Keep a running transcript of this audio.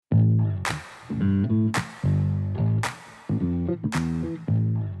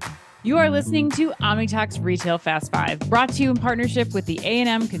You are listening to OmniTalk's Retail Fast Five, brought to you in partnership with the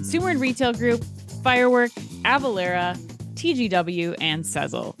A&M Consumer and Retail Group, Firework, Avalara, TGW, and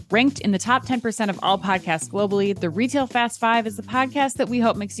Sezzle. Ranked in the top 10% of all podcasts globally, the Retail Fast Five is the podcast that we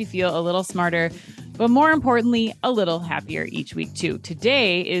hope makes you feel a little smarter, but more importantly, a little happier each week too.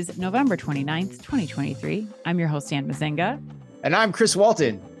 Today is November 29th, 2023. I'm your host, Ann Mazinga. And I'm Chris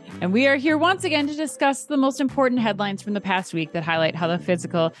Walton. And we are here once again to discuss the most important headlines from the past week that highlight how the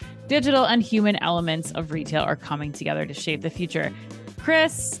physical, digital, and human elements of retail are coming together to shape the future.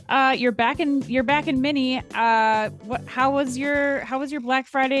 Chris, you're back in Mini. How was your Black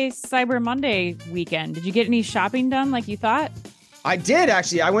Friday, Cyber Monday weekend? Did you get any shopping done like you thought? I did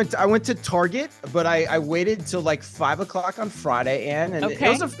actually. I went to Target, but I waited till like 5 o'clock on Friday, and okay.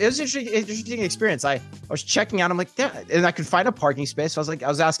 It was an interesting experience. I was checking out. I'm like, yeah, and I could find a parking space. So I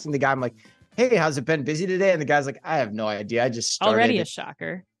was asking the guy, I'm like, hey, how's it been? Busy today? And the guy's like, I have no idea. I just started. Already a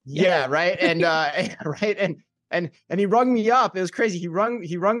shocker. Yeah, right. And right, and he rung me up. It was crazy. He rung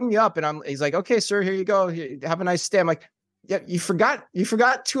me up, and he's like, okay, sir, here you go. Have a nice stay. I'm like, yeah, you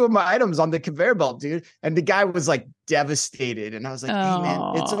forgot two of my items on the conveyor belt, dude. And the guy was like devastated. And I was like, hey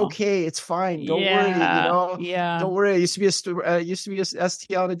man, it's okay. It's fine. Don't worry. Yeah. Don't worry. It used to be a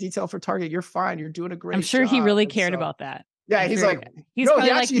STL and a detail for Target. You're fine. You're doing a great job. I'm sure he really cared about that. Yeah, he's like, he's no, he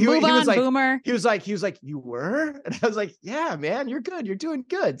actually, like, move he was on, like, boomer. He was like, you were? And I was like, yeah, man, you're good. You're doing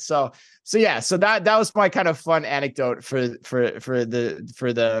good. So that was my kind of fun anecdote for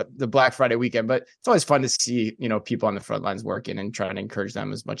the Black Friday weekend. But it's always fun to see, people on the front lines working and trying to encourage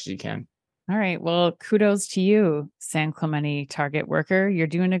them as much as you can. All right. Well, kudos to you, San Clemente Target worker. You're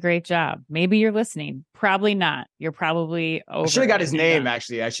doing a great job. Maybe you're listening. Probably not. You're probably over. I should have got his name,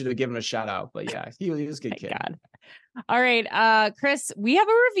 actually. I should have given him a shout out. But yeah, he was a good kid. God. All right, Chris, we have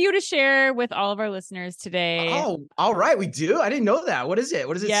a review to share with all of our listeners today. Oh, all right. We do? I didn't know that. What is it?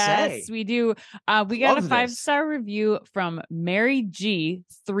 What does it say? Yes, we do. We got a 5-star review from Mary G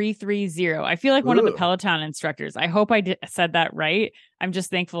 330. I feel like one of the Peloton instructors. I hope I said that right. I'm just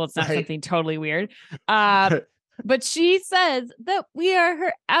thankful it's not something totally weird. But she says that we are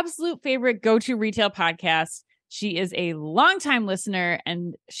her absolute favorite go-to retail podcast. She is a longtime listener,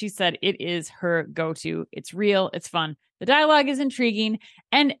 and she said it is her go-to. It's real. It's fun. The dialogue is intriguing,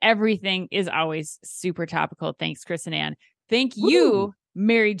 and everything is always super topical. Thanks, Chris and Ann. Thank you,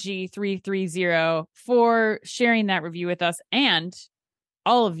 Mary G 330, for sharing that review with us. And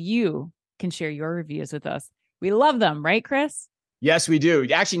all of you can share your reviews with us. We love them, right, Chris? Yes, we do.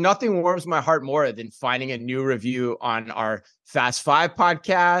 Actually, nothing warms my heart more than finding a new review on our Fast Five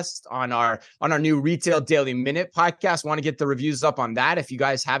podcast, on our new Retail Daily Minute podcast. Want to get the reviews up on that. If you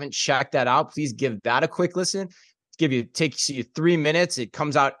guys haven't checked that out, please give that a quick listen. Takes you 3 minutes. It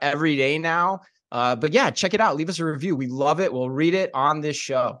comes out every day now. But yeah, check it out. Leave us a review. We love it. We'll read it on this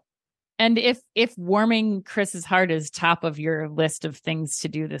show. And if warming Chris's heart is top of your list of things to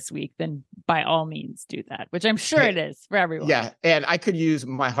do this week, then by all means do that, which I'm sure it is for everyone. Yeah, and I could use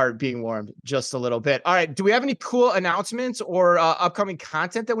my heart being warmed just a little bit. All right, do we have any cool announcements or upcoming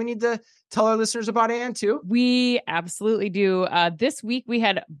content that we need to tell our listeners about, Ann, too? We absolutely do. This week, we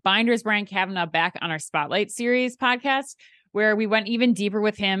had Binders Brian Kavanaugh back on our Spotlight Series podcast, where we went even deeper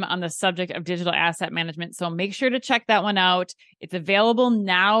with him on the subject of digital asset management. So make sure to check that one out. It's available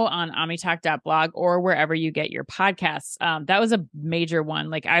now on omnitalk.blog or wherever you get your podcasts. That was a major one.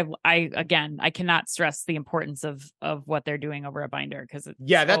 Like I cannot stress the importance of what they're doing over at Binder, because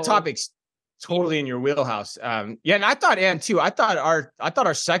that topic's totally in your wheelhouse. And I thought, Ann, too, I thought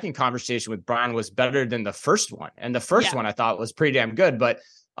our second conversation with Brian was better than the first one. And the first one I thought was pretty damn good, but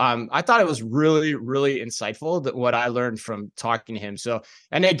I thought it was really, really insightful, that what I learned from talking to him. So,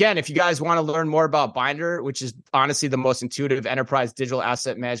 and again, if you guys want to learn more about Binder, which is honestly the most intuitive enterprise digital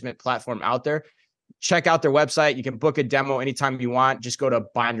asset management platform out there, check out their website. You can book a demo anytime you want. Just go to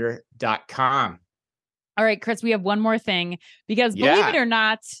binder.com. All right, Chris, we have one more thing, because believe it or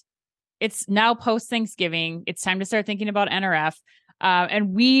not, it's now post Thanksgiving. It's time to start thinking about NRF.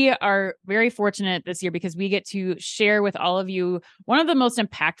 And we are very fortunate this year because we get to share with all of you one of the most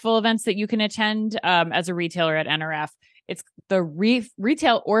impactful events that you can attend as a retailer at NRF. It's the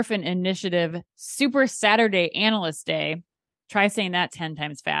Retail Orphan Initiative Super Saturday Analyst Day. Try saying that 10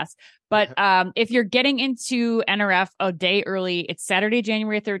 times fast. But if you're getting into NRF a day early, it's Saturday,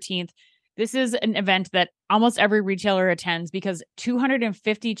 January 13th. This is an event that almost every retailer attends because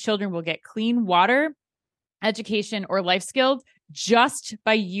 250 children will get clean water, education, or life skills just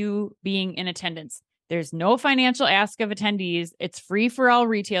by you being in attendance. There's no financial ask of attendees. It's free for all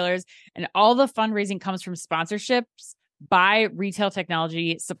retailers, and all the fundraising comes from sponsorships by retail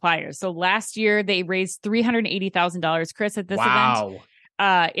technology suppliers. So last year they raised $380,000, Chris, at this event.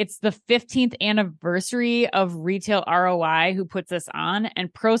 It's the 15th anniversary of Retail ROI who puts this on,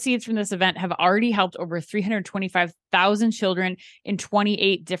 and proceeds from this event have already helped over 325,000 children in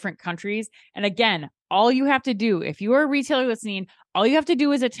 28 different countries. And again, all you have to do, if you are a retailer listening, all you have to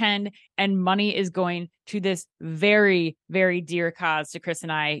do is attend, and money is going to this very, very dear cause to Chris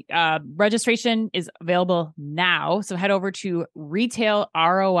and I. Registration is available now. So head over to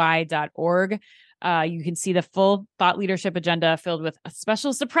retailroi.org. You can see the full thought leadership agenda filled with a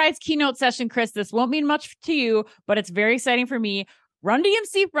special surprise keynote session. Chris, this won't mean much to you, but it's very exciting for me. Run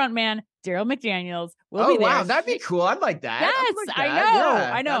DMC frontman Daryl McDaniels will be there. Oh, wow. That'd be cool. I'd like that. Yes, like that. I know.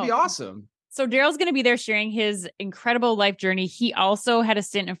 Yeah, I know. That'd be awesome. So Daryl's going to be there sharing his incredible life journey. He also had a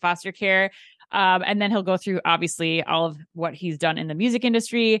stint in foster care. And then he'll go through, obviously, all of what he's done in the music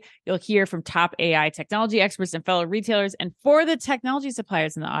industry. You'll hear from top AI technology experts and fellow retailers. And for the technology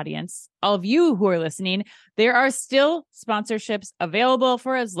suppliers in the audience, all of you who are listening, there are still sponsorships available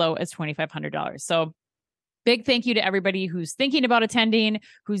for as low as $2,500. So big thank you to everybody who's thinking about attending,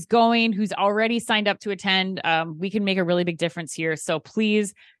 who's going, who's already signed up to attend. We can make a really big difference here. So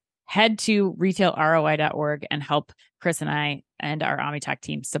please head to retailroi.org and help Chris and I and our OmniTalk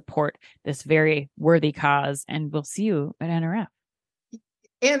team support this very worthy cause. And we'll see you at NRF.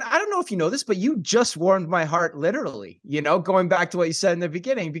 And I don't know if you know this, but you just warmed my heart, literally, going back to what you said in the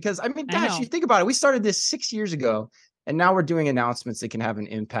beginning, because I mean, gosh, you think about it. We started this 6 years ago, and now we're doing announcements that can have an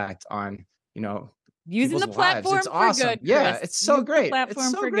impact on, using the platform lives. It's for awesome. good. Yeah, Chris. it's so Use great. Platform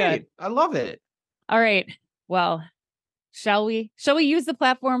it's so for great. good. I love it. All right. Well, shall we use the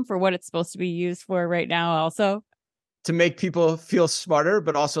platform for what it's supposed to be used for right now also? To make people feel smarter,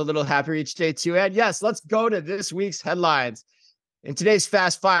 but also a little happier each day too. And yes, let's go to this week's headlines. In today's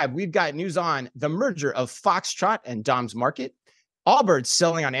Fast Five, we've got news on the merger of Foxtrot and Dom's Market, Allbirds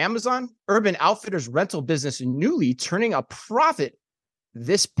selling on Amazon, Urban Outfitters rental business newly turning a profit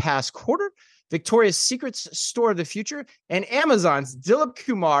this past quarter, Victoria's Secret's store of the future, and Amazon's Dilip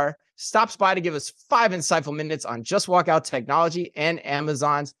Kumar stops by to give us 5 insightful minutes on Just Walk Out technology and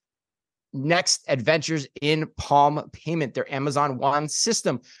Amazon's next adventures in Palm Payment, their Amazon One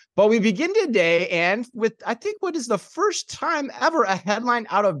system. But we begin today, and with, I think, what is the first time ever a headline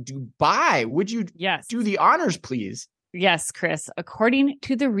out of Dubai. Would you do the honors, please? Yes, Chris. According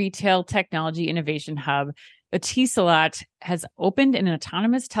to the Retail Technology Innovation Hub, Etisalat has opened an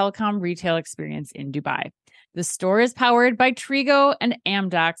autonomous telecom retail experience in Dubai. The store is powered by Trigo and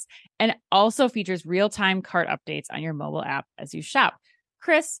Amdocs and also features real-time cart updates on your mobile app as you shop.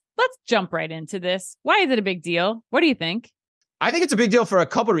 Chris, let's jump right into this. Why is it a big deal? What do you think? I think it's a big deal for a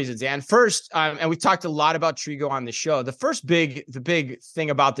couple of reasons. And first, and we talked a lot about Trigo on the show. The big thing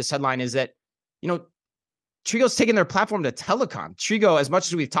about this headline is that, Trigo's taking their platform to telecom. Trigo, as much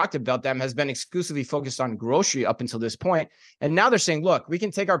as we've talked about them, has been exclusively focused on grocery up until this point. And now they're saying, look, we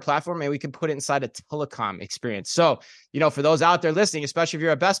can take our platform and we can put it inside a telecom experience. So, for those out there listening, especially if you're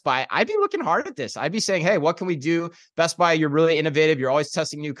at Best Buy, I'd be looking hard at this. I'd be saying, hey, what can we do? Best Buy, you're really innovative. You're always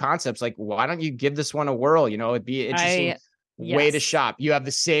testing new concepts. Like, why don't you give this one a whirl? It'd be interesting. Way to shop. You have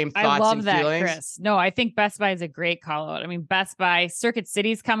the same thoughts I love and that, feelings. Chris. No, I think Best Buy is a great call out. I mean, Best Buy, Circuit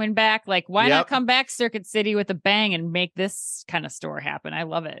City's coming back. Like, why not come back Circuit City with a bang and make this kind of store happen? I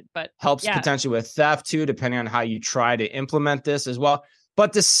love it. But helps potentially with theft too, depending on how you try to implement this as well.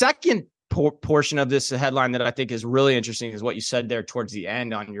 But the second portion of this headline that I think is really interesting is what you said there towards the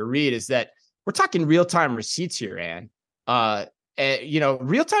end on your read, is that we're talking real-time receipts here, Ann.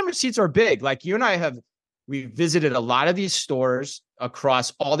 Real-time receipts are big. Like, you and I we visited a lot of these stores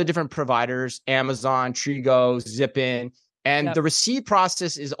across all the different providers, Amazon, Trigo, Zippin, and the receipt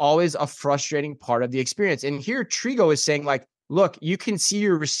process is always a frustrating part of the experience. And here Trigo is saying, like, look, you can see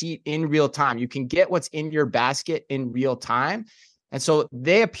your receipt in real time. You can get what's in your basket in real time. And so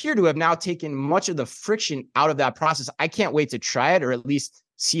they appear to have now taken much of the friction out of that process. I can't wait to try it, or at least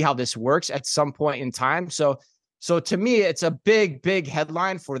see how this works at some point in time. So to me, it's a big, big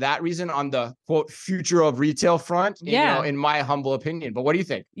headline for that reason on the quote future of retail front, in my humble opinion. But what do you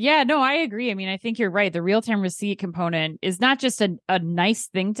think? Yeah, no, I agree. I mean, I think you're right. The real-time receipt component is not just a nice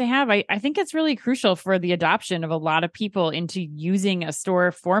thing to have. I think it's really crucial for the adoption of a lot of people into using a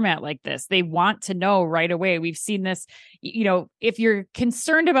store format like this. They want to know right away. We've seen this, if you're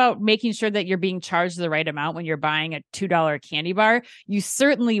concerned about making sure that you're being charged the right amount when you're buying a $2 candy bar, you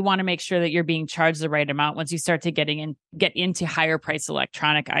certainly want to make sure that you're being charged the right amount once you start to get into higher price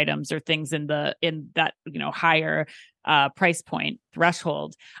electronic items or things in that higher price point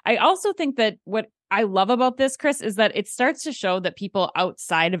threshold. I also think that what I love about this, Chris, is that it starts to show that people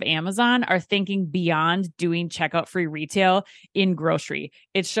outside of Amazon are thinking beyond doing checkout free retail in grocery.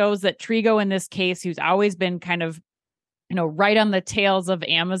 It shows that Trigo, in this case, who's always been kind of right on the tails of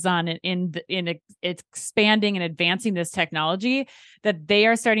Amazon in expanding and advancing this technology, that they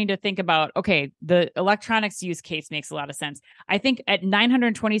are starting to think about, okay, the electronics use case makes a lot of sense. I think at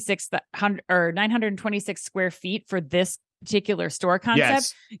 926 square feet for this particular store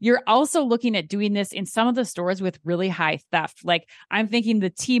concept, you're also looking at doing this in some of the stores with really high theft. Like I'm thinking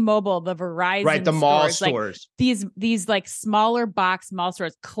the T-Mobile, the Verizon, the mall stores, like these like smaller box mall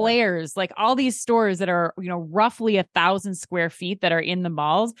stores, Claire's, like all these stores that are, roughly 1,000 square feet that are in the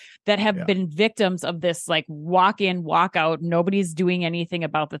malls that have been victims of this like walk in, walk out. Nobody's doing anything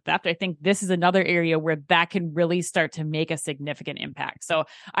about the theft. I think this is another area where that can really start to make a significant impact. So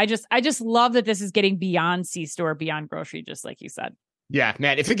I just love that this is getting beyond C-store, beyond grocery, just like you said. Yeah,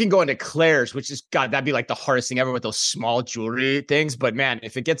 man, if it can go into Claire's, which is, God, that'd be like the hardest thing ever with those small jewelry things. But man,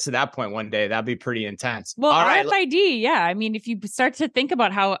 if it gets to that point one day, that'd be pretty intense. Well, all RFID, yeah. I mean, if you start to think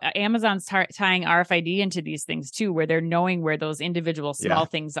about how Amazon's tying RFID into these things too, where they're knowing where those individual small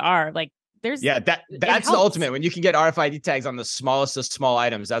things are, like that's the ultimate. When you can get RFID tags on the smallest of small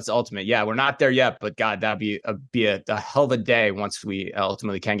items, that's the ultimate. Yeah, we're not there yet, but God, that'd be a hell of a day once we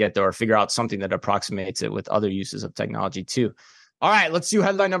ultimately can get there or figure out something that approximates it with other uses of technology too. All right, let's do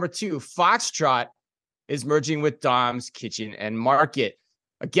headline number 2. Foxtrot is merging with Dom's Kitchen and Market.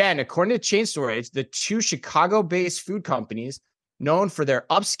 Again, according to Chain Storage, the two Chicago-based food companies known for their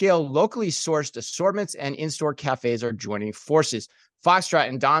upscale, locally sourced assortments and in-store cafes are joining forces. Foxtrot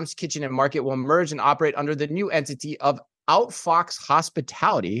and Dom's Kitchen and Market will merge and operate under the new entity of Outfox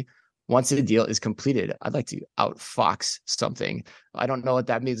Hospitality once the deal is completed. I'd like to outfox something. I don't know what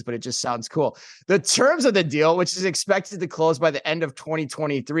that means, but it just sounds cool. The terms of the deal, which is expected to close by the end of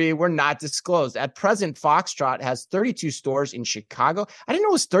 2023, were not disclosed. At present, Foxtrot has 32 stores in Chicago. I didn't know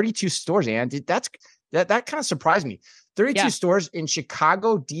it was 32 stores, and that kind of surprised me. 32 stores in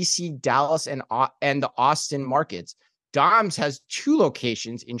Chicago, DC, Dallas, and the Austin markets. Dom's has 2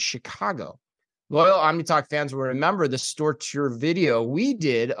 locations in Chicago. Loyal OmniTalk fans will remember the store tour video we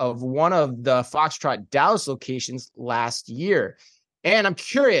did of one of the Foxtrot Dallas locations last year. And I'm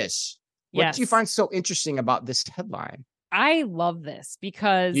curious, what do you find so interesting about this headline? I love this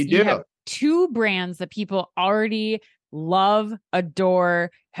because you have 2 brands that people already love,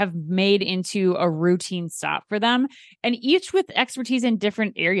 adore, have made into a routine stop for them, and each with expertise in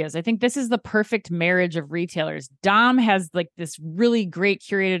different areas. I think this is the perfect marriage of retailers. Dom has like this really great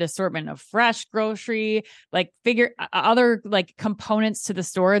curated assortment of fresh grocery, like other like components to the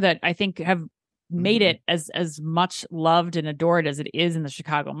store that I think have made it as much loved and adored as it is in the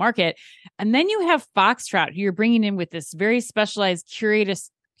Chicago market. And then you have Foxtrot, who you're bringing in with this very specialized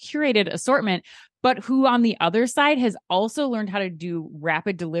curated assortment, but who on the other side has also learned how to do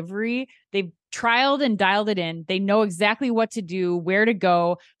rapid delivery. They've trialed and dialed it in. They know exactly what to do, where to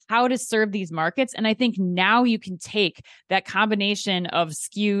go, how to serve these markets. And I think now you can take that combination of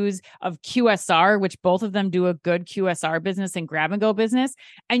SKUs, of QSR, which both of them do a good QSR business and grab and go business,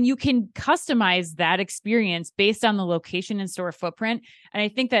 and you can customize that experience based on the location and store footprint. And I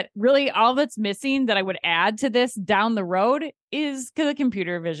think that really all that's missing that I would add to this down the road is the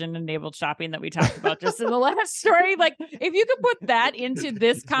computer vision enabled shopping that we talked about just in the last story. Like if you could put that into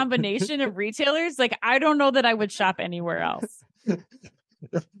this combination of retailers, like I don't know that I would shop anywhere else.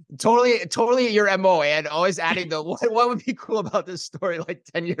 Totally your MO, and always adding the what would be cool about this story like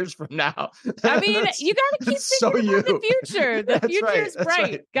 10 years from now. I mean, you got to keep thinking about the future. The future is bright.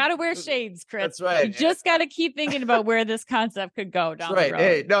 Right. Got to wear shades, Chris. That's right. You just got to keep thinking about where this concept could go down the road.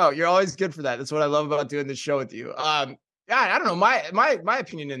 Hey, no, you're always good for that. That's what I love about doing this show with you. Yeah, I don't know. My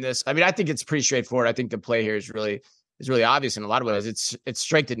opinion in this, I mean, I think it's pretty straightforward. I think the play here is really obvious in a lot of ways. It's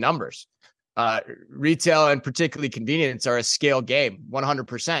strength in numbers. Retail and particularly convenience are a scale game,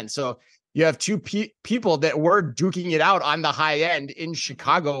 100%. So you have 2 people that were duking it out on the high end in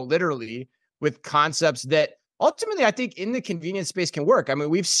Chicago, literally, with concepts that ultimately I think in the convenience space can work. I mean,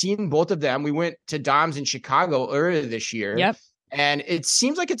 we've seen both of them. We went to Dom's in Chicago earlier this year. Yep. And it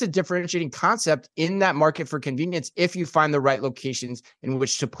seems like it's a differentiating concept in that market for convenience if you find the right locations in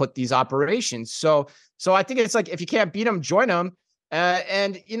which to put these operations. So I think it's like, if you can't beat them, join them.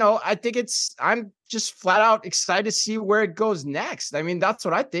 And, I think I'm just flat out excited to see where it goes next. I mean, that's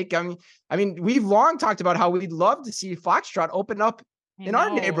what I think. I mean, we've long talked about how we'd love to see Foxtrot open up in our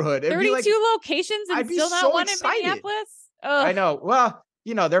neighborhood. 32 locations and still not one in Minneapolis. Ugh. I know. Well,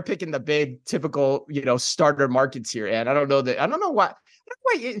 they're picking the big, typical, starter markets here. And I don't know why.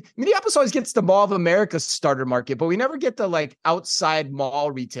 Minneapolis always gets the Mall of America starter market, but we never get the like outside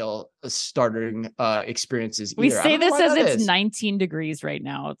mall retail starting experiences either. We say this as it's 19 degrees right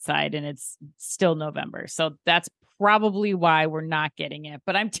now outside and it's still November. So that's probably why we're not getting it.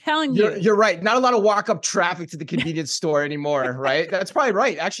 But I'm telling you. You're right. Not a lot of walk-up traffic to the convenience store anymore, right? That's probably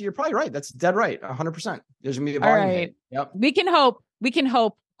right. Actually, you're probably right. That's dead right. 100%. There's going to be a volume hit. Yep. We can hope. We can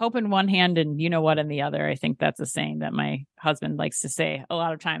hope. Hope in one hand and you know what in the other. I think that's a saying that my husband likes to say a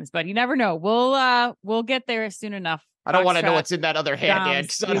lot of times, but you never know. We'll get there soon enough. I don't want to know what's in that other hand, Dan,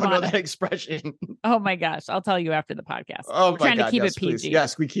 because I don't know that expression. Oh my gosh. I'll tell you after the podcast. Oh, we're trying to keep it PG. Please.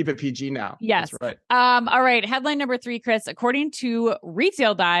 Yes, we keep it PG now. Yes. That's right. All right. Headline number 3, Chris. According to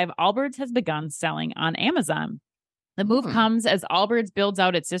Retail Dive, Allbirds has begun selling on Amazon. The move comes as Allbirds builds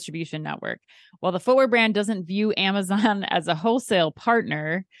out its distribution network. While the footwear brand doesn't view Amazon as a wholesale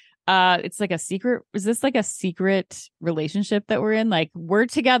partner, it's like a secret. Is this like a secret relationship that we're in? Like, we're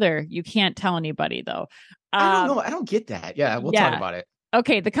together. You can't tell anybody, though. I don't know. I don't get that. Yeah, we'll talk about it.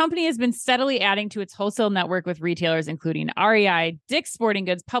 Okay, the company has been steadily adding to its wholesale network with retailers including REI, Dick's Sporting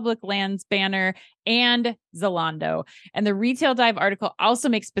Goods, Public Lands Banner, and Zalando. And the Retail Dive article also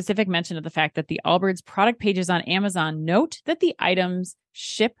makes specific mention of the fact that the Allbirds product pages on Amazon note that the items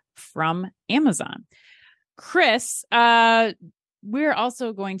ship from Amazon. Chris, we're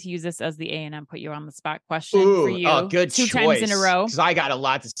also going to use this as the A&M put you on the spot question for you. Oh, good 2 choice. times in a row. Because I got a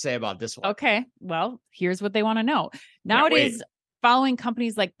lot to say about this one. Okay, well, here's what they want to know. Nowadays, following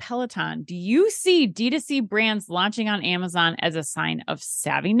companies like Peloton, do you see D2C brands launching on Amazon as a sign of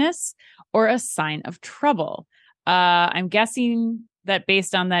savviness or a sign of trouble? I'm guessing that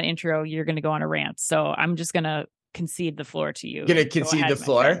based on that intro, you're going to go on a rant. So I'm just going to concede the floor to you. Going to concede the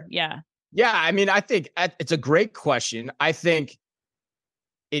floor? Yeah. Yeah, I mean, I think it's a great question. I think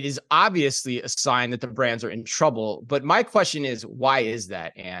it is obviously a sign that the brands are in trouble. But my question is, why is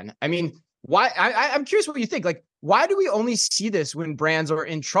that, Anne? I mean, why? I'm curious what you think. Like, why do we only see this when brands are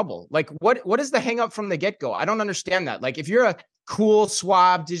in trouble? Like, what is the hang up from the get-go? I don't understand that. Like, if you're a cool,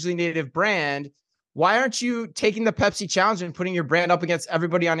 suave, digitally native brand, why aren't you taking the Pepsi challenge and putting your brand up against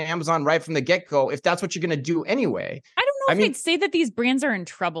everybody on Amazon right from the get-go if that's what you're going to do anyway? I don't know if I'd say that these brands are in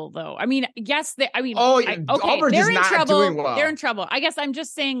trouble, though. I mean, yes, Allbirds they're is in trouble. Doing well. They're in trouble. I guess I'm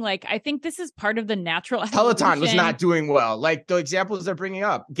just saying, like, I think this is part of the natural Peloton was not doing well. Like the examples they're bringing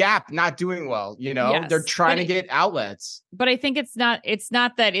up, Gap not doing well. You know, yes, they're trying to get outlets. But I think it's not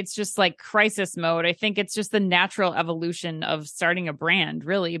that it's just like crisis mode. I think it's just the natural evolution of starting a brand,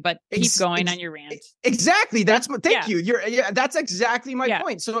 really. But keep going on your rant. Exactly. Thank you. That's exactly my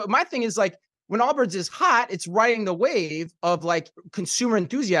point. So my thing is like, when Allbirds is hot, it's riding the wave of like consumer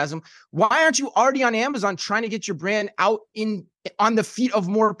enthusiasm. Why aren't you already on Amazon trying to get your brand out on the feet of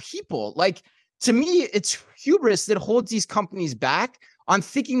more people? Like, to me, it's hubris that holds these companies back on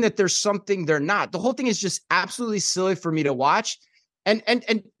thinking that there's something they're not. The whole thing is just absolutely silly for me to watch. And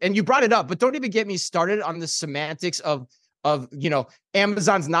you brought it up, but don't even get me started on the semantics of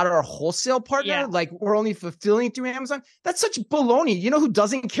Amazon's not our wholesale partner. Yeah. Like, we're only fulfilling through Amazon. That's such baloney. You know who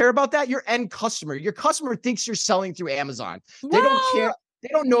doesn't care about that? Your end customer. Your customer thinks you're selling through Amazon. They don't care. They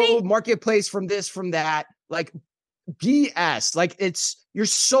don't know marketplace from this, from that. Like, BS. Like, you're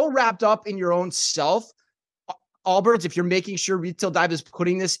so wrapped up in your own self. Allbirds, if you're making sure Retail Dive is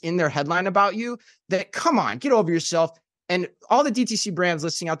putting this in their headline about you, that come on, get over yourself. And all the DTC brands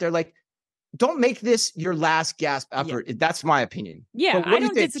listening out there, like, don't make this your last gasp effort. Yeah. That's my opinion. Yeah, I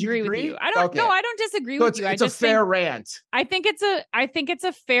don't disagree with you. I don't disagree with you. It's a fair rant. I think it's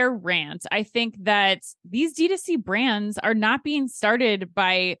a fair rant. I think that these D2C brands are not being started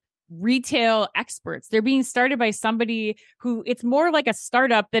by retail experts. They're being started by somebody who, it's more like a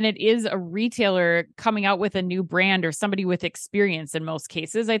startup than it is a retailer coming out with a new brand or somebody with experience in most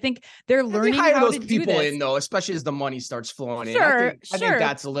cases. I think they're learning how those to people do this. In though, especially as the money starts flowing in. I think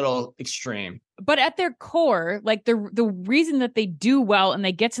that's a little extreme. But at their core, like the reason that they do well and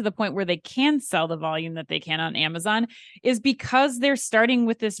they get to the point where they can sell the volume that they can on Amazon is because they're starting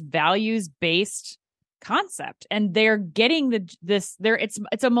with this values-based concept, and they're getting it's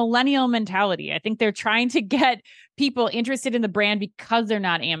a millennial mentality. I think they're trying to get people interested in the brand because they're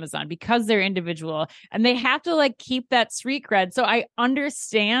not Amazon, because they're individual, and they have to like keep that street cred. So I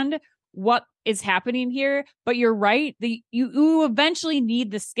understand what is happening here, but you're right. You eventually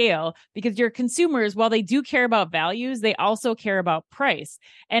need the scale because your consumers, while they do care about values, they also care about price.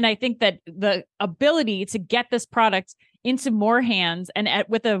 And I think that the ability to get this product into more hands and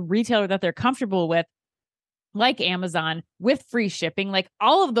with a retailer that they're comfortable with, like Amazon, with free shipping, like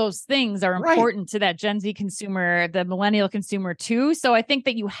all of those things are important to that Gen Z consumer, the millennial consumer too. So I think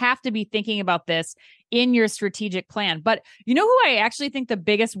that you have to be thinking about this in your strategic plan. But you know who I actually think the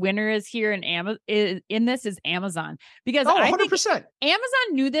biggest winner is here in this is Amazon, because I 100%. Think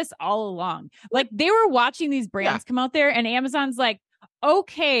Amazon knew this all along. Like, they were watching these brands come out there, and Amazon's like,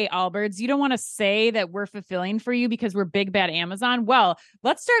 okay, Allbirds, you don't want to say that we're fulfilling for you because we're big bad Amazon. Well,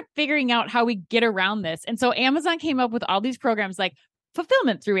 let's start figuring out how we get around this. And so Amazon came up with all these programs like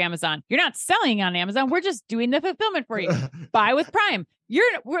fulfillment through Amazon. You're not selling on Amazon. We're just doing the fulfillment for you. Buy with Prime.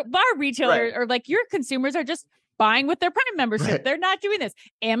 Our retailer or like your consumers are just buying with their Prime membership. Right. They're not doing this.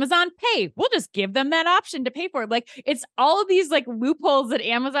 Amazon Pay. We'll just give them that option to pay for it. Like it's all of these like loopholes that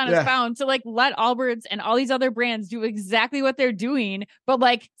Amazon has found to like let Allbirds and all these other brands do exactly what they're doing, but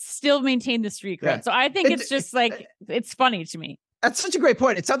like still maintain the street cred. Yeah. So I think it's just like, it's funny to me. That's such a great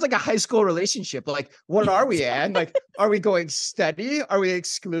point. It sounds like a high school relationship. Like, what are we, Ann? Like, are we going steady? Are we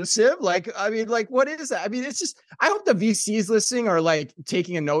exclusive? Like, I mean, like, what is that? I mean, it's just, I hope the VCs listening are like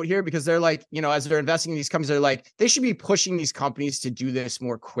taking a note here because they're like, you know, as they're investing in these companies, they're like, they should be pushing these companies to do this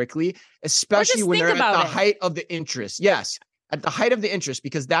more quickly, especially when they're at the height of the interest. Yes, at the height of the interest,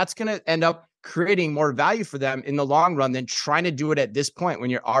 because that's going to end up creating more value for them in the long run than trying to do it at this point when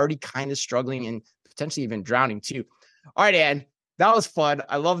you're already kind of struggling and potentially even drowning too. All right, Ann. That was fun.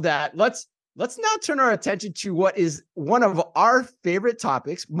 I love that. Let's now turn our attention to what is one of our favorite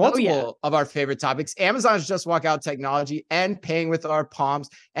topics, multiple of our favorite topics, Amazon's Just Walk Out technology and paying with our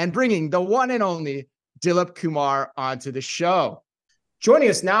palms and bringing the one and only Dilip Kumar onto the show. Joining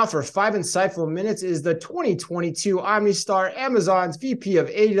us now for 5 insightful minutes is the 2022 OmniStar Amazon's VP of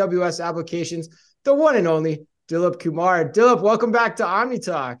AWS Applications, the one and only Dilip Kumar. Dilip, welcome back to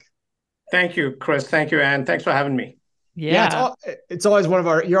OmniTalk. Thank you, Chris. Thank you, Ann. Thanks for having me. Yeah, it's always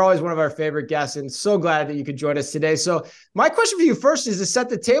you're always one of our favorite guests, and so glad that you could join us today. So my question for you first is to set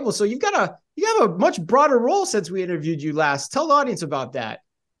the table. So you have a much broader role since we interviewed you last. Tell the audience about that.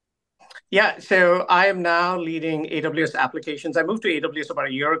 Yeah, so I am now leading AWS applications. I moved to AWS about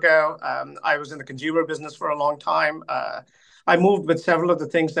a year ago. I was in the consumer business for a long time. I moved with several of the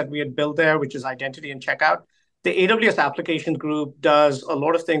things that we had built there, which is identity and checkout. The AWS application group does a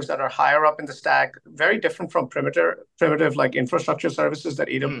lot of things that are higher up in the stack, very different from primitive like infrastructure services that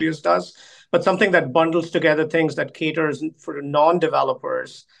AWS does, but something that bundles together things that caters for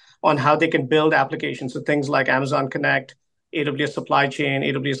non-developers on how they can build applications. So things like Amazon Connect, AWS Supply Chain,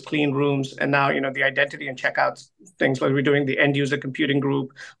 AWS Clean Rooms, and now the identity and checkouts things like we're doing the end user computing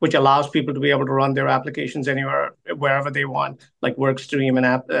group, which allows people to be able to run their applications anywhere, wherever they want, like Workstream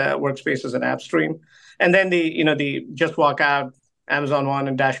and Workspaces and AppStream. And then the Just Walk Out, Amazon One,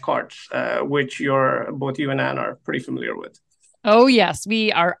 and Dash Carts, which both you and Ann are pretty familiar with. Oh, yes.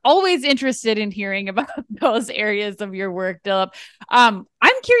 We are always interested in hearing about those areas of your work, Dilip. I'm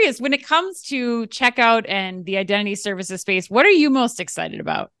curious, when it comes to checkout and the identity services space, what are you most excited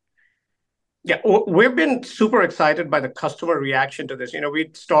about? Yeah, we've been super excited by the customer reaction to this. We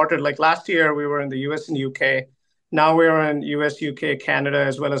started like last year, we were in the US and UK. Now we're in US, UK, Canada,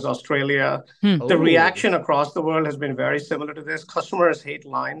 as well as Australia. The reaction across the world has been very similar to this. Customers hate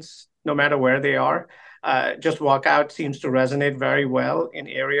lines, no matter where they are. Just Walk Out seems to resonate very well in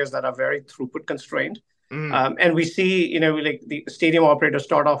areas that are very throughput constrained. And we see, like the stadium operators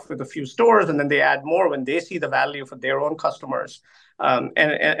start off with a few stores and then they add more when they see the value for their own customers. And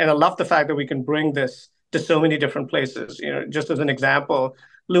I love the fact that we can bring this to so many different places. Just as an example,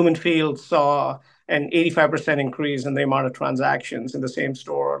 Lumen Field saw an 85% increase in the amount of transactions in the same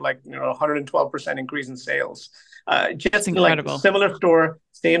store, like 112% increase in sales. Just incredible. Like similar store,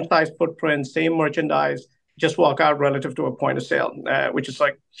 same size footprint, same merchandise, Just Walk Out relative to a point of sale, which is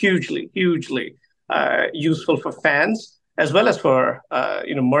like hugely useful for fans as well as for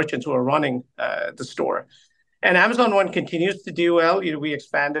merchants who are running the store. And Amazon One continues to do well. We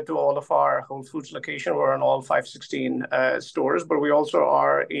expanded to all of our Whole Foods location. We're in all 516 stores, but we also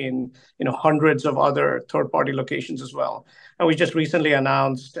are in hundreds of other third-party locations as well. And we just recently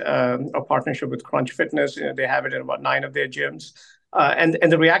announced a partnership with Crunch Fitness. They have it in about 9 of their gyms, and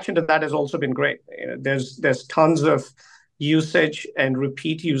the reaction to that has also been great. There's tons of usage and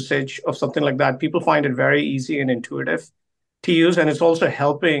repeat usage of something like that. People find it very easy and intuitive to use, and it's also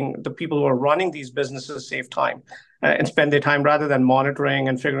helping the people who are running these businesses save time and spend their time rather than monitoring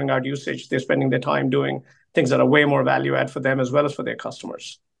and figuring out usage. They're spending their time doing things that are way more value add for them as well as for their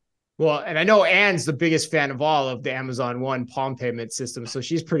customers. Well, and I know Ann's the biggest fan of all of the Amazon One palm payment system, so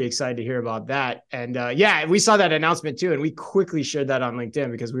she's pretty excited to hear about that. And we saw that announcement too, and we quickly shared that on LinkedIn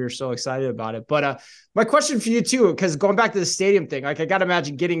because we were so excited about it. But my question for you too, because going back to the stadium thing, like I got to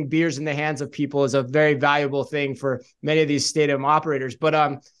imagine getting beers in the hands of people is a very valuable thing for many of these stadium operators.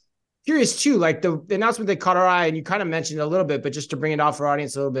 But curious too, like the announcement that caught our eye, and you kind of mentioned it a little bit, but just to bring it out for our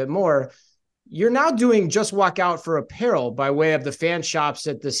audience a little bit more, you're now doing Just Walk Out for apparel by way of the fan shops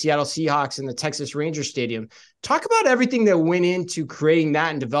at the Seattle Seahawks and the Texas Rangers Stadium. Talk about everything that went into creating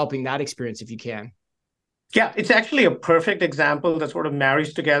that and developing that experience, if you can. Yeah, it's actually a perfect example that sort of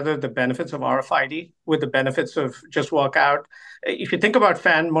marries together the benefits of RFID with the benefits of Just Walk Out. If you think about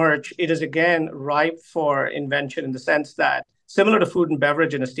fan merch, it is again ripe for invention in the sense that similar to food and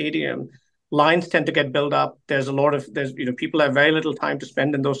beverage in a stadium, lines tend to get built up. People have very little time to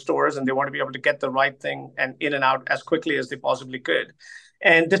spend in those stores and they want to be able to get the right thing and in and out as quickly as they possibly could.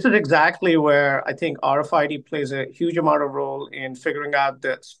 And this is exactly where I think RFID plays a huge amount of role in figuring out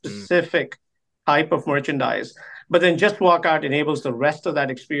the specific type of merchandise. But then Just Walk Out enables the rest of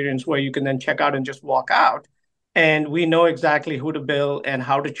that experience where you can then check out and just walk out. And we know exactly who to bill and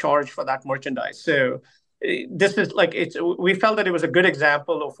how to charge for that merchandise. So this is like we felt that it was a good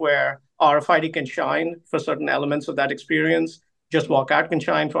example of where RFID can shine for certain elements of that experience. Just Walk Out can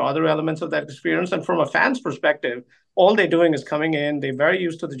shine for other elements of that experience. And from a fan's perspective, all they're doing is coming in. They're very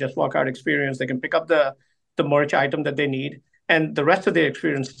used to the Just Walk Out experience. They can pick up the merch item that they need, and the rest of the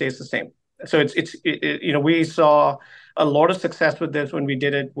experience stays the same. So we saw a lot of success with this when we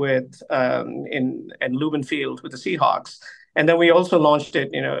did it with in Lumen Field with the Seahawks, and then we also launched it,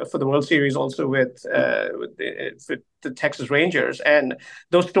 for the World Series also with the Texas Rangers, and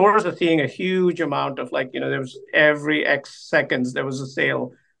those stores are seeing a huge amount of there was every X seconds there was a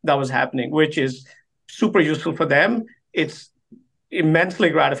sale that was happening, which is super useful for them. It's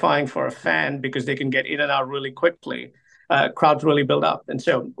immensely gratifying for a fan because they can get in and out really quickly. Crowds really build up, and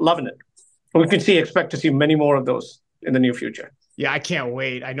so loving it. We expect to see many more of those in the near future. Yeah, I can't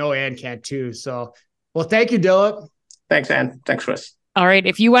wait. I know Ann can too. So, well, thank you, Dilip. Thanks, Ann. Thanks, Chris. All right.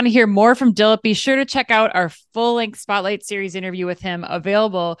 If you want to hear more from Dilip, be sure to check out our full-length Spotlight Series interview with him,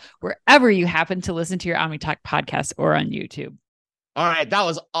 available wherever you happen to listen to your OmniTalk podcast or on YouTube. All right. That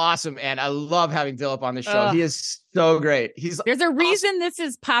was awesome. And I love having Dilip on the show. He is so great. There's a reason this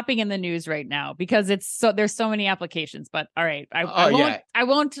is popping in the news right now because there's so many applications, but all right. I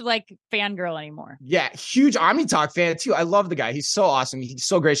won't like fangirl anymore. Yeah. Huge OmniTalk fan too. I love the guy. He's so awesome. He's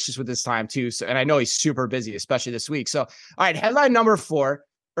so gracious with his time too. So, and I know he's super busy, especially this week. So, all right. Headline number 4,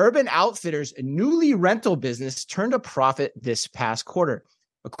 Urban Outfitters, a Nuuly rental business, turned a profit this past quarter.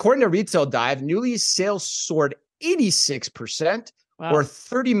 According to Retail Dive, Nuuly's sales soared 86%. Wow. Or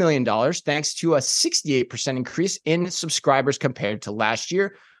 $30 million, thanks to a 68% increase in subscribers compared to last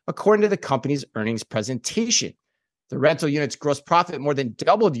year, according to the company's earnings presentation. The rental unit's gross profit more than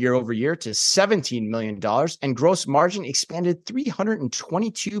doubled year over year to $17 million, and gross margin expanded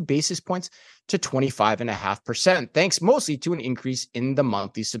 322 basis points to 25.5%, thanks mostly to an increase in the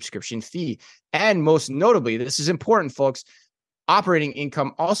monthly subscription fee. And most notably, this is important, folks, operating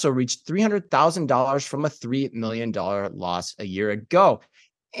income also reached $300,000 from a $3 million loss a year ago.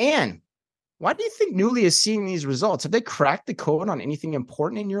 And why do you think Nuuly is seeing these results? Have they cracked the code on anything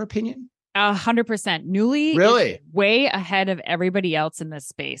important in your opinion? 100%. Nuuly is way ahead of everybody else in this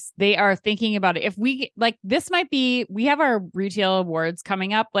space. They are thinking about it. If we we have our retail awards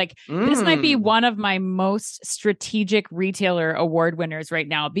coming up. This might be one of my most strategic retailer award winners right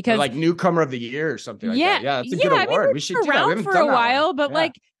now because like newcomer of the year or something like that. Yeah, that's a good award. We should do that. We haven't for a while, but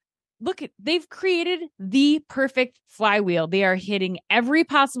look, they've created the perfect flywheel. They are hitting every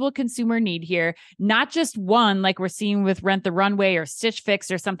possible consumer need here, not just one like we're seeing with Rent the Runway or Stitch Fix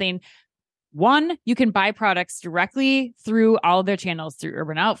or something. One, you can buy products directly through all of their channels, through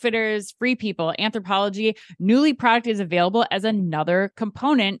Urban Outfitters, Free People, Anthropologie. Nuuly product is available as another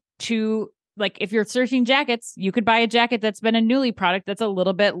component to, if you're searching jackets, you could buy a jacket that's been a Nuuly product that's a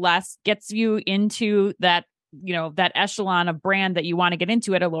little bit less, gets you into that, that echelon of brand that you want to get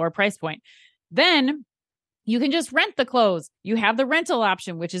into at a lower price point. Then you can just rent the clothes. You have the rental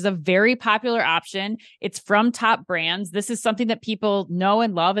option, which is a very popular option. It's from top brands. This is something that people know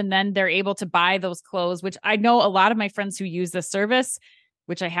and love, and then they're able to buy those clothes, which I know a lot of my friends who use this service,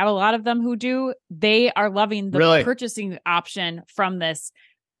 which I have a lot of them who do, they are loving the purchasing option from this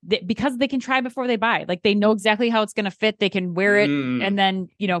because they can try before they buy. They know exactly how it's going to fit. They can wear it and then,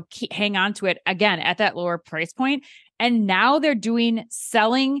 hang on to it again at that lower price point. And now they're doing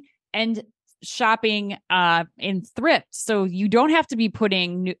selling and shopping in thrift. So you don't have to be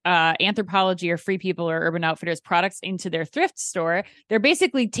putting Anthropologie or Free People or Urban Outfitters products into their thrift store. They're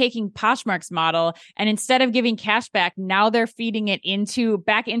basically taking Poshmark's model, and instead of giving cash back, now they're feeding it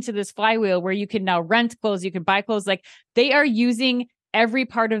back into this flywheel where you can now rent clothes, you can buy clothes. They are using every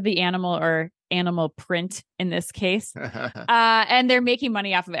part of the animal or animal print in this case. And they're making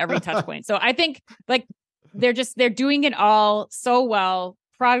money off of every touch point. So I think they're doing it all so well.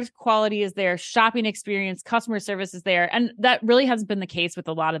 Product quality is there, shopping experience, customer service is there. And that really hasn't been the case with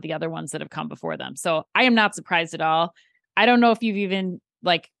a lot of the other ones that have come before them. So I am not surprised at all. I don't know if you've even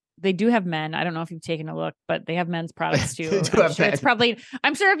they do have men. I don't know if you've taken a look, but they have men's products too.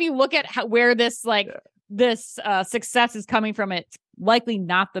 I'm sure if you look at where this this success is coming from, it's likely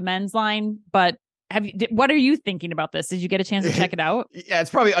not the men's line, but what are you thinking about this? Did you get a chance to check it out? Yeah, it's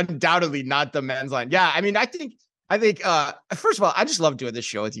probably undoubtedly not the men's line. Yeah, I mean, I think first of all, I just love doing this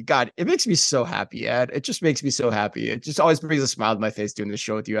show with you. God, it makes me so happy, Ed. It just makes me so happy. It just always brings a smile to my face doing this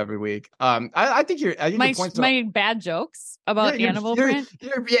show with you every week. I think my bad jokes about animal print.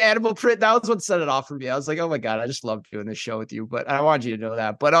 Your animal print, that was what set it off for me. I was like, oh my God, I just love doing this show with you. But I wanted you to know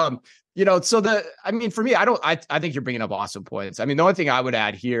that. But for me, I think you're bringing up awesome points. I mean, the only thing I would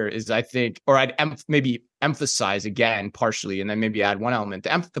add here is I'd maybe emphasize again partially, and then maybe add one element.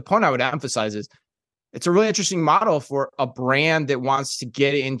 The point I would emphasize is it's a really interesting model for a brand that wants to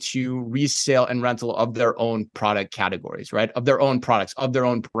get into resale and rental of their own product categories, right? Of their own products, of their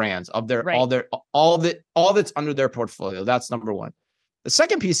own brands, of their all that's under their portfolio. That's number one. The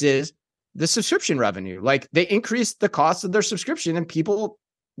second piece is the subscription revenue. Like, they increased the cost of their subscription and people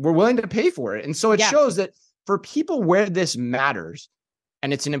were willing to pay for it. And so it shows that for people where this matters,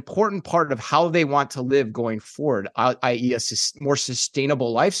 and it's an important part of how they want to live going forward, i.e. a more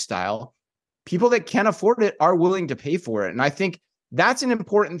sustainable lifestyle, people that can afford it are willing to pay for it. And I think that's an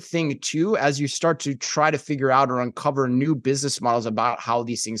important thing too, as you start to try to figure out or uncover new business models about how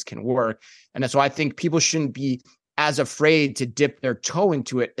these things can work. And so I think people shouldn't be as afraid to dip their toe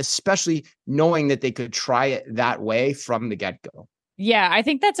into it, especially knowing that they could try it that way from the get-go. Yeah, I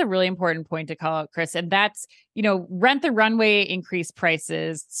think that's a really important point to call out, Chris. And that's, Rent the Runway increased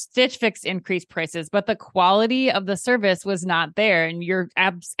prices, Stitch Fix increased prices, but the quality of the service was not there. And you're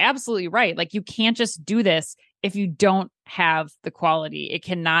absolutely right. Like, you can't just do this if you don't have the quality. It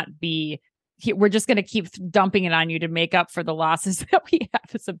cannot be, we're just going to keep dumping it on you to make up for the losses that we have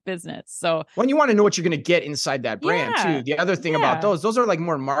as a business. So when you want to know what you're going to get inside that brand too, the other thing about those are like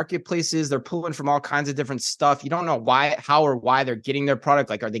more marketplaces. They're pulling from all kinds of different stuff. You don't know how or why they're getting their product.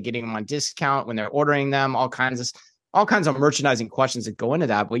 Like, are they getting them on discount when they're ordering them? All kinds of merchandising questions that go into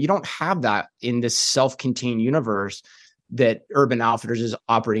that. But you don't have that in this self-contained universe that Urban Outfitters is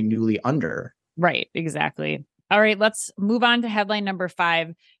operating newly under. Right. Exactly. All right, let's move on to headline number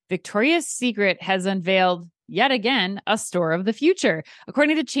 5. Victoria's Secret has unveiled yet again a store of the future.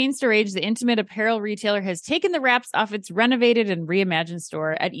 According to Chain Store Age, the intimate apparel retailer has taken the wraps off its renovated and reimagined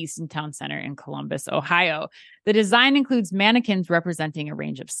store at Easton Town Center in Columbus, Ohio. The design includes mannequins representing a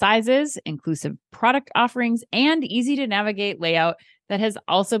range of sizes, inclusive product offerings, and easy to navigate layout that has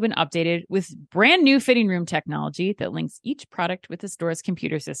also been updated with brand new fitting room technology that links each product with the store's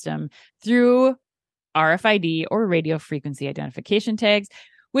computer system through RFID or radio frequency identification tags,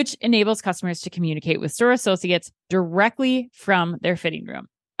 which enables customers to communicate with store associates directly from their fitting room.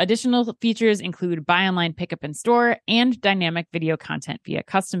 Additional features include buy online, pickup in store, and dynamic video content via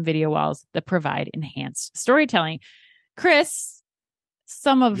custom video walls that provide enhanced storytelling. Chris,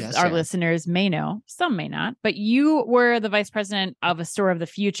 some of our listeners may know, some may not, but you were the vice president of a store of the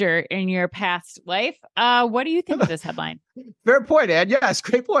future in your past life. What do you think of this headline? Fair point, Ed. Yes,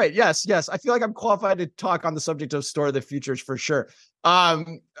 great point. Yes. I feel like I'm qualified to talk on the subject of store of the futures for sure.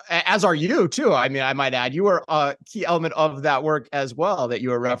 As are you too. I mean, I might add, you were a key element of that work as well that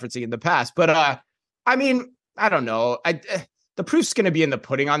you were referencing in the past. But I mean, I don't know. The proof's going to be in the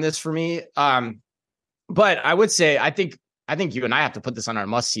pudding on this for me. But I would say, I think you and I have to put this on our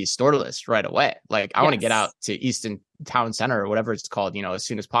must-see store list right away. Like, I want to get out to Easton Town Center or whatever it's called, as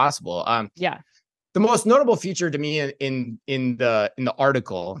soon as possible. The most notable feature to me in the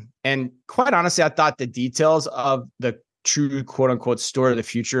article, and quite honestly, I thought the details of the true quote unquote store of the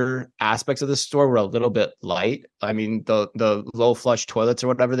future aspects of the store were a little bit light. I mean, the low flush toilets or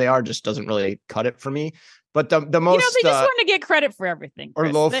whatever they are just doesn't really cut it for me. But the most, they just want to get credit for everything,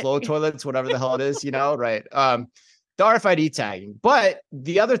 Chris. Or low flow toilets, whatever the hell it is, right? The RFID tagging. But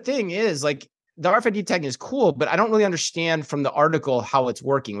the other thing is, like, the RFID tagging is cool, but I don't really understand from the article how it's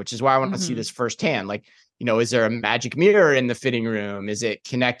working, which is why I want to see this firsthand. Like, is there a magic mirror in the fitting room? Is it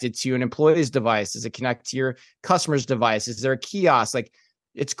connected to an employee's device? Does it connect to your customer's device? Is there a kiosk? Like,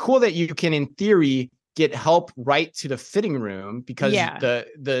 it's cool that you can, in theory, get help right to the fitting room because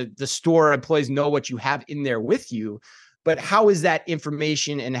the store employees know what you have in there with you. But how is that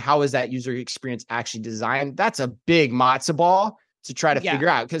information and how is that user experience actually designed? That's a big matzo ball to try to figure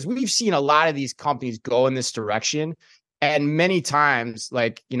out, because we've seen a lot of these companies go in this direction. And many times,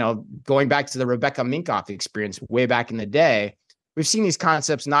 like, going back to the Rebecca Minkoff experience way back in the day, we've seen these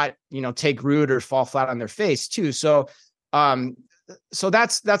concepts not, take root or fall flat on their face too. So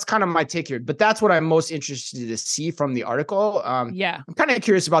that's kind of my take here, but that's what I'm most interested to see from the article. I'm kind of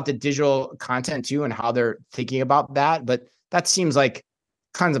curious about the digital content too and how they're thinking about that, but that seems like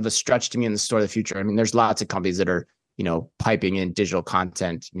kind of a stretch to me in the store of the future. I mean, there's lots of companies that are piping in digital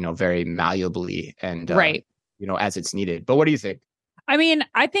content, very malleably and, right. As it's needed. But what do you think? I mean,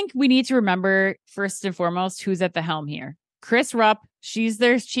 I think we need to remember first and foremost, who's at the helm here. Chris Rupp, she's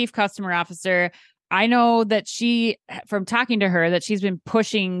their chief customer officer. I know that from talking to her, that she's been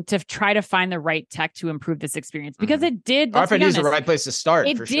pushing to try to find the right tech to improve this experience because it did. RFID is the right place to start.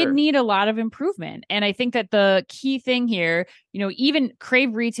 It did need a lot of improvement. And I think that the key thing here, even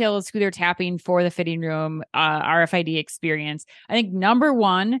Crave Retail is who they're tapping for the fitting room RFID experience. I think number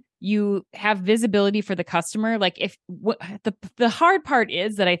one, you have visibility for the customer. Like the hard part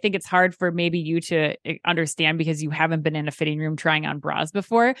is that I think it's hard for maybe you to understand because you haven't been in a fitting room trying on bras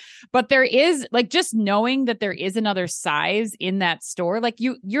before, but there is just knowing that there is another size in that store. Like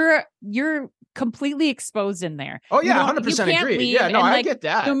you're completely exposed in there. Oh yeah. 100% agree. Yeah, no, I get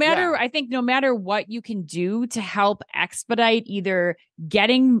that. I think no matter what you can do to help expedite either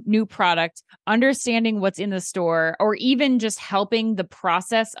getting new product, understanding what's in the store, or even just helping the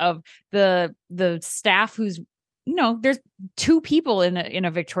process of the staff who's, there's 2 people in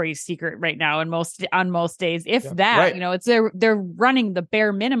a Victoria's Secret right now, and on most days, if that, right. They're running the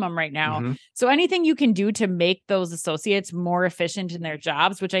bare minimum right now. Mm-hmm. So anything you can do to make those associates more efficient in their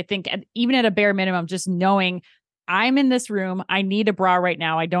jobs, which I think even at a bare minimum, just knowing I'm in this room, I need a bra right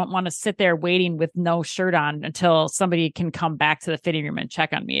now. I don't want to sit there waiting with no shirt on until somebody can come back to the fitting room and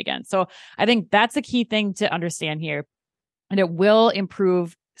check on me again. So I think that's a key thing to understand here. And it will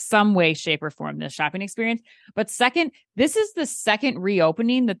improve some way, shape, or form the shopping experience. But second, this is the second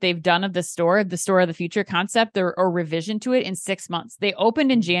reopening that they've done of the store of the future concept or revision to it in 6 months. They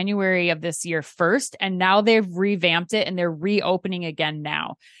opened in January of this year first, and now they've revamped it and they're reopening again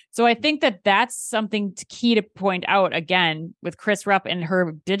now. So I think that that's something key to point out again with Chris Rupp and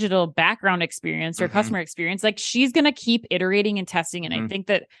her digital background experience or customer experience. Like she's going to keep iterating and testing. And I think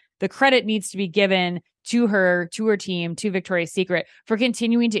that the credit needs to be given to her team, to Victoria's Secret for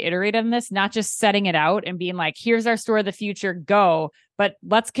continuing to iterate on this, not just setting it out and being like, here's our store of the future, go, but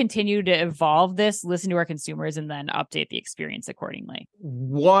let's continue to evolve this, listen to our consumers, and then update the experience accordingly.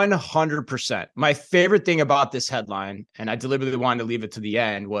 100%. My favorite thing about this headline, and I deliberately wanted to leave it to the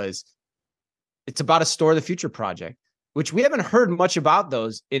end, was it's about a store of the future project, which we haven't heard much about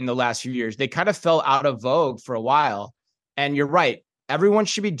those in the last few years. They kind of fell out of vogue for a while. And you're right. Everyone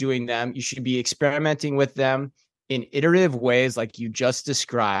should be doing them. You should be experimenting with them in iterative ways like you just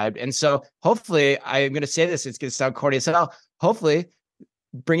described. And so hopefully, I'm going to say this, it's going to sound corny as hell. Hopefully,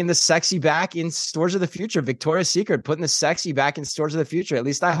 bringing the sexy back in stores of the future, Victoria's Secret, putting the sexy back in stores of the future. At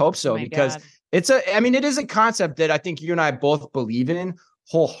least I hope so, because it is a concept that I think you and I both believe in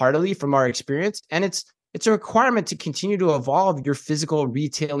wholeheartedly from our experience. And it's a requirement to continue to evolve your physical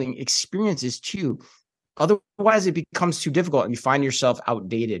retailing experiences too. Otherwise, it becomes too difficult and you find yourself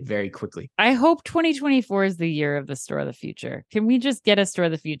outdated very quickly. I hope 2024 is the year of the store of the future. Can we just get a store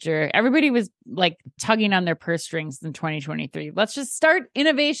of the future? Everybody was like tugging on their purse strings in 2023. Let's just start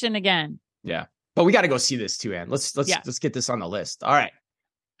innovation again. Yeah. But we got to go see this too, Ann. Let's get this on the list. All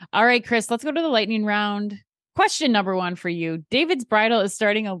right, Chris, let's go to the lightning round. Question number 1 for you. David's Bridal is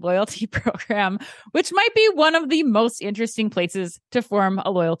starting a loyalty program, which might be one of the most interesting places to form a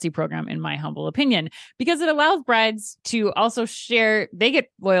loyalty program, in my humble opinion, because it allows brides to also share. They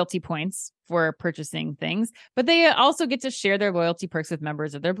get loyalty points for purchasing things, but they also get to share their loyalty perks with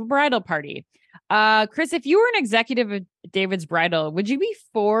members of their bridal party. Chris, if you were an executive of David's Bridal, would you be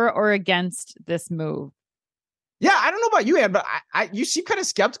for or against this move? Yeah, I don't know about you, Ann, but you seem kind of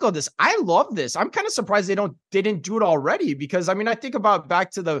skeptical of this. I love this. I'm kind of surprised they didn't do it already, because I mean, I think about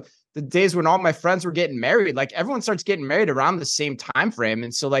back to the days when all my friends were getting married. Like everyone starts getting married around the same time frame,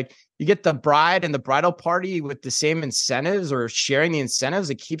 and so like you get the bride and the bridal party with the same incentives or sharing the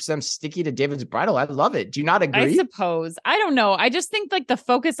incentives. It keeps them sticky to David's Bridal. I love it. Do you not agree? I suppose. I don't know. I just think like the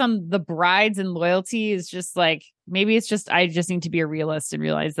focus on the brides and loyalty is just like, maybe it's just, I just need to be a realist and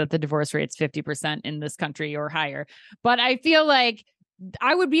realize that the divorce rate's 50% in this country or higher. But I feel like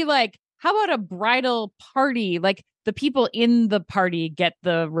I would be like, how about a bridal party? Like the people in the party get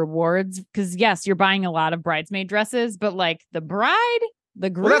the rewards, because yes, you're buying a lot of bridesmaid dresses, but like the bride, the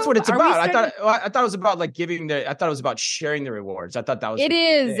groom. Well, that's what it's about. I thought it was about like I thought it was about sharing the rewards. I thought that was. It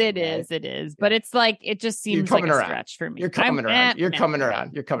is. But it's like, it just seems like a stretch for me. You're coming around. You're coming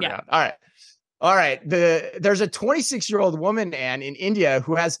around. All right. There's a 26-year-old woman, Ann, in India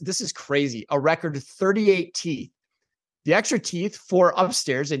who has, this is crazy, a record 38 teeth. The extra teeth, 4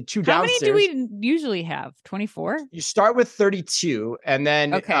 upstairs and 2 downstairs. How many do we usually have? 24? You start with 32, and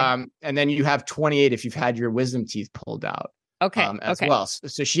then you have 28 if you've had your wisdom teeth pulled out. As well.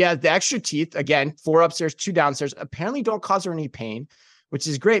 So she has the extra teeth, again, 4 upstairs, 2 downstairs, apparently don't cause her any pain, which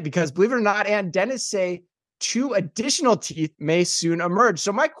is great because, believe it or not, Ann, dentists say 2 additional teeth may soon emerge.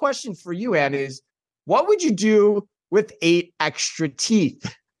 So my question for you, Anne, is what would you do with 8 extra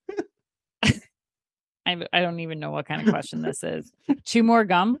teeth? I don't even know what kind of question this is. Chew more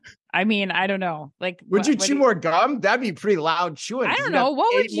gum? I mean, I don't know. Like, would you chew more gum? That'd be pretty loud chewing. I don't know.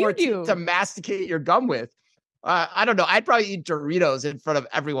 What would you do to masticate your gum with? I don't know. I'd probably eat Doritos in front of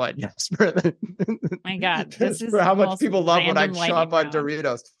everyone. Yes, my God, this is for how much people love when I chomp on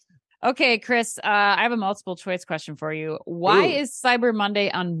Doritos. Okay, Chris, I have a multiple choice question for you. Why is Cyber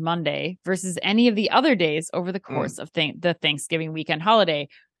Monday on Monday versus any of the other days over the course of the Thanksgiving weekend holiday?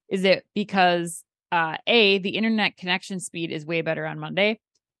 Is it because A, the internet connection speed is way better on Monday?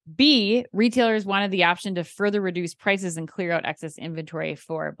 B, retailers wanted the option to further reduce prices and clear out excess inventory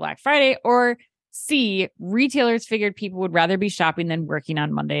for Black Friday? Or C, retailers figured people would rather be shopping than working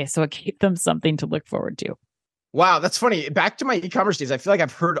on Monday, so it gave them something to look forward to? Wow, that's funny. Back to my e-commerce days, I feel like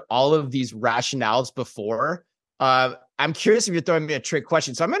I've heard all of these rationales before. I'm curious if you're throwing me a trick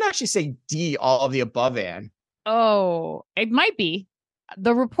question. So I'm going to actually say D, all of the above, Anne. Oh, it might be.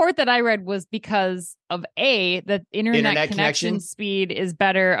 The report that I read was because of A, the internet connection speed is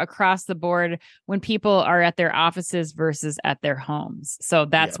better across the board when people are at their offices versus at their homes. So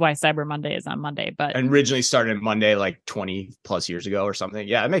that's why Cyber Monday is on Monday. But originally started Monday like 20 plus years ago or something.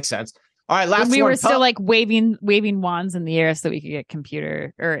 Yeah, it makes sense. All right, last one. We were still like waving wands in the air so we could get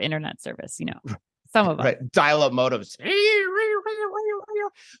computer or internet service, some of us. Right. Dial-up modems.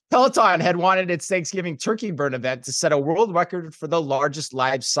 Peloton had wanted its Thanksgiving turkey burn event to set a world record for the largest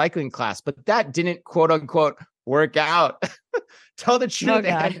live cycling class, but that didn't quote unquote work out. Tell the truth.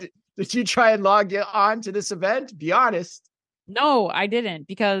 Did you try and log on to this event? Be honest. No, I didn't,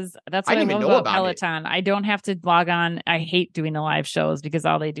 because that's what I love about Peloton. I don't have to log on. I hate doing the live shows because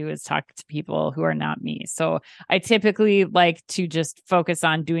all they do is talk to people who are not me. So I typically like to just focus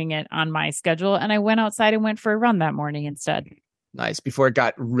on doing it on my schedule. And I went outside and went for a run that morning instead. Nice. Before it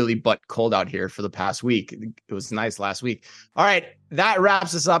got really butt cold out here for the past week. It was nice last week. All right. That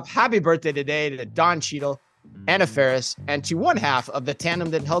wraps us up. Happy birthday today to Don Cheadle, Anna Ferris, and to one half of the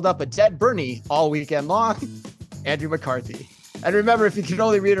tandem that held up a dead Bernie all weekend long, Andrew McCarthy. And remember, if you can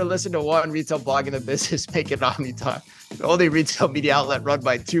only read or listen to one retail blog in the business, make it OmniTalk, the only retail media outlet run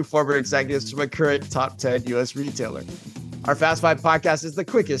by 2 former executives from a current top 10 U.S. retailer. Our Fast 5 podcast is the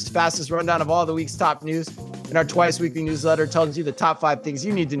quickest, fastest rundown of all the week's top news. And our twice weekly newsletter tells you the top 5 things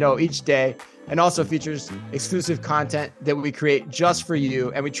you need to know each day, and also features exclusive content that we create just for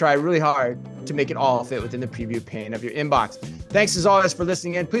you. And we try really hard to make it all fit within the preview pane of your inbox. Thanks as always for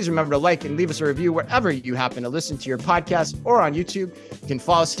listening in. Please remember to like and leave us a review wherever you happen to listen to your podcast or on YouTube. You can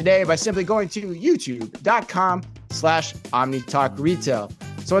follow us today by simply going to youtube.com/OmniTalk Retail.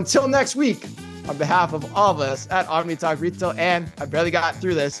 So until next week, on behalf of all of us at OmniTalk Retail, and I barely got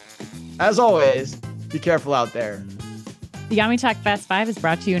through this, as always, be careful out there. The OmniTalk Fast 5 is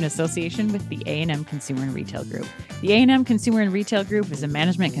brought to you in association with the A&M Consumer and Retail Group. The A&M Consumer and Retail Group is a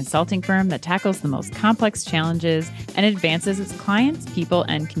management consulting firm that tackles the most complex challenges and advances its clients, people,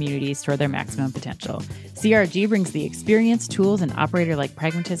 and communities toward their maximum potential. CRG brings the experience, tools, and operator-like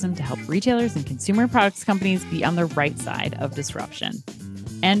pragmatism to help retailers and consumer products companies be on the right side of disruption.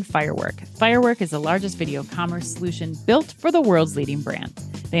 And Firework. Firework is the largest video commerce solution built for the world's leading brands.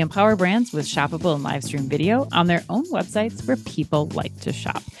 They empower brands with shoppable and live stream video on their own websites where people like to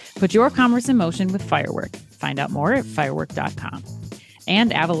shop. Put your commerce in motion with Firework. Find out more at firework.com.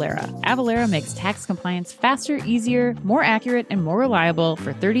 And Avalara. Avalara makes tax compliance faster, easier, more accurate, and more reliable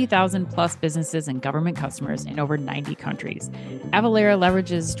for 30,000 plus businesses and government customers in over 90 countries. Avalara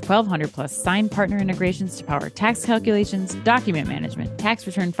leverages 1,200 plus signed partner integrations to power tax calculations, document management, tax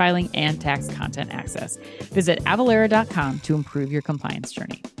return filing, and tax content access. Visit avalara.com to improve your compliance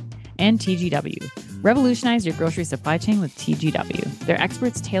journey. And TGW. Revolutionize your grocery supply chain with TGW. Their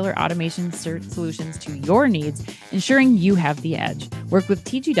experts tailor automation solutions to your needs, ensuring you have the edge. Work with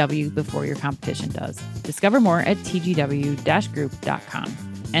TGW before your competition does. Discover more at tgw-group.com.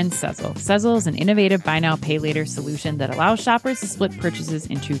 And Sezzle. Sezzle is an innovative buy now, pay later solution that allows shoppers to split purchases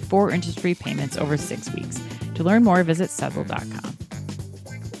into 4 interest-free payments over 6 weeks. To learn more, visit Sezzle.com.